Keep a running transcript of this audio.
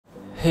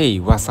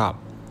Hey, what's up?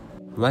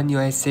 One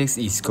UI 6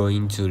 is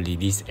going to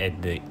release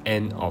at the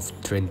end of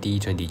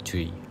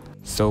 2023.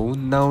 So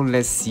now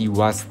let's see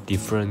what's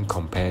different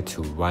compared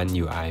to One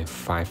UI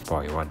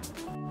 5.1.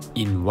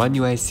 In One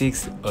UI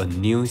 6, a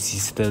new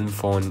system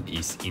font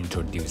is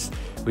introduced.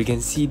 We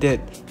can see that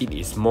it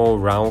is more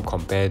round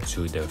compared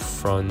to the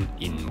font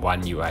in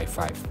One UI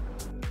 5.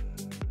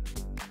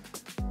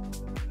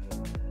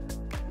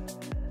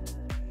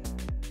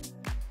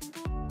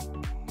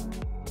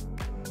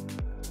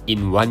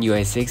 In One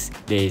UI 6,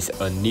 there is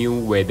a new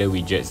weather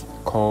widget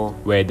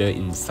called Weather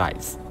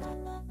Insights.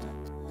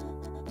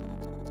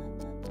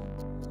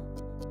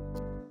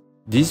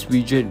 This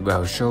widget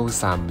will show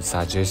some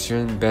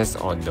suggestions based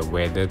on the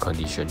weather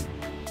condition.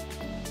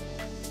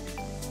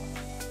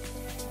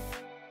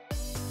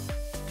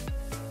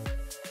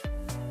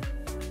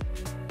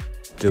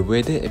 The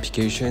weather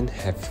application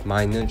have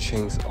minor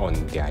changes on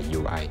their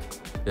UI.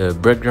 The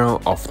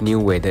background of new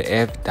weather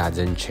app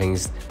doesn't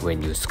change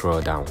when you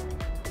scroll down.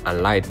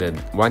 Unlike the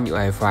One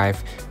UI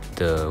 5,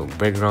 the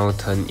background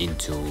turns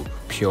into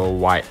pure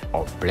white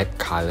or black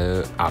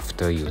color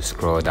after you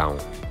scroll down.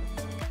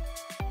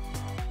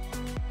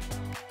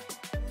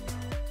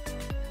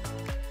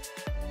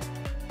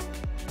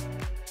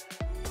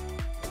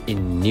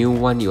 In new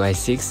One UI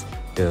 6,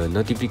 the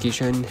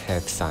notification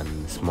have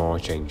some small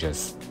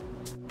changes.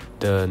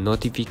 The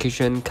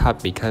notification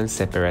card becomes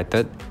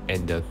separated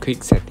and the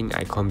quick setting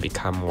icon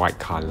become white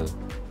color.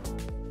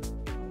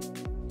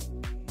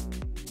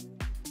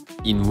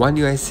 In One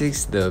UI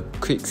 6, the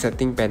quick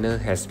setting panel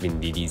has been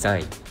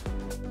redesigned.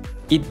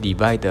 It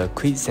divides the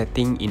quick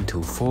setting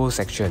into 4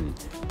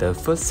 sections. The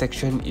first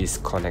section is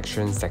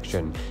connection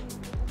section,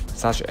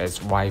 such as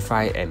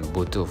Wi-Fi and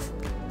Bluetooth.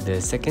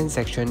 The second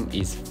section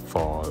is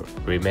for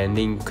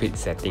remaining quick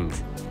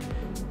settings.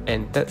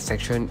 And third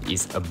section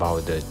is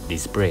about the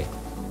display,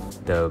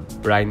 the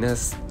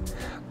brightness,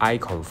 eye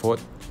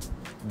comfort,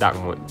 dark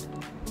mode.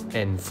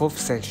 And fourth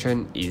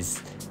section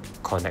is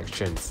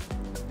connections,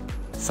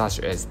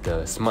 such as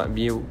the smart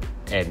view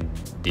and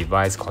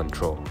device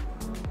control.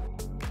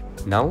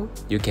 Now,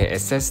 you can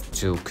access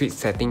to quick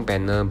setting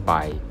panel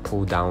by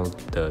pull down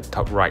the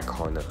top right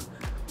corner,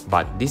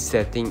 but this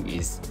setting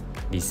is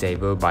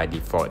disabled by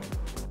default.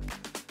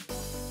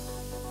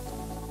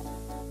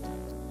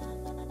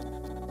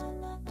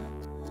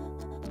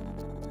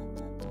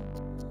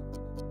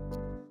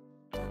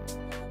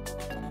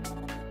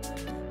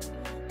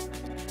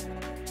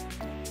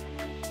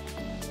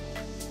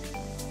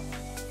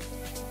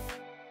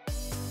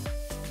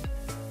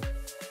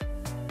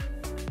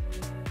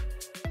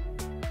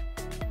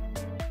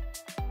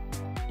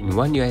 In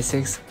One UI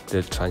 6,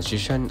 the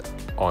transition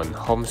on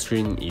home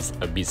screen is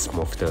a bit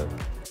smoother.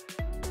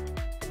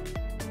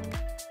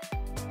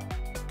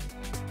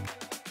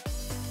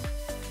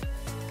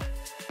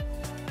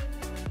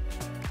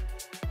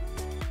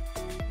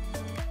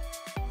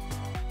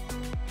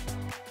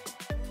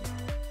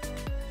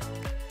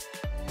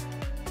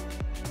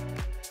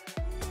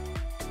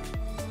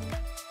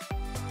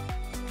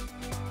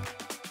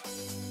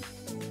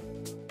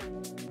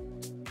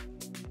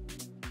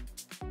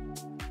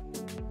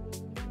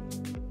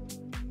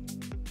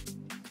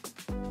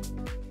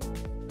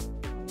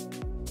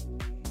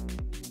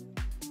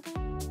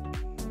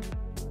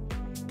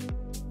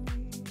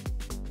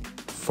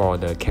 For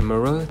the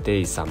camera, there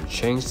is some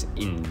change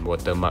in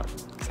watermark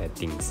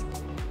settings.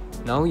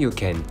 Now you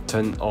can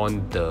turn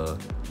on the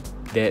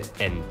date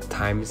and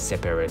time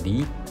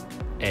separately,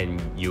 and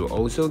you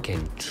also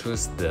can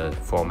choose the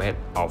format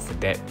of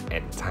date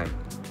and time.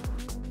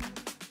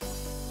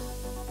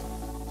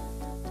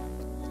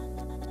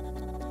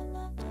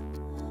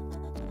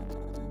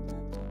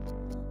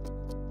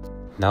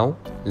 Now,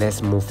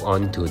 let's move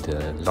on to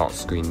the lock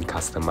screen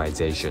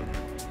customization.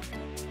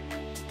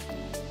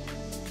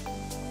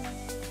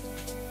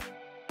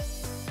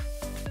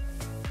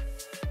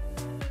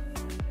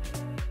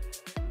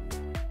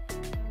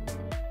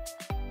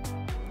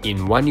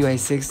 In One UI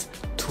 6,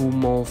 2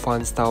 more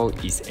font styles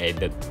is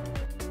added.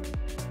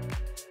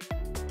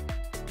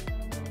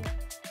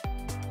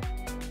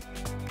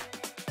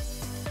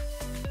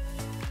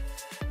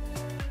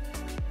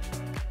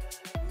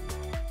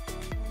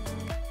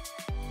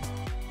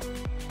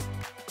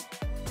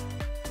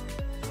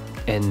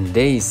 And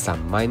there is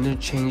some minor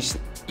change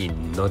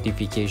in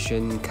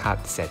notification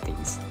card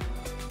settings.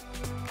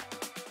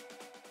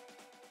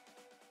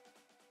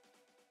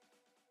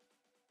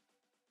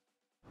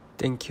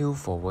 Thank you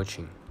for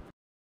watching.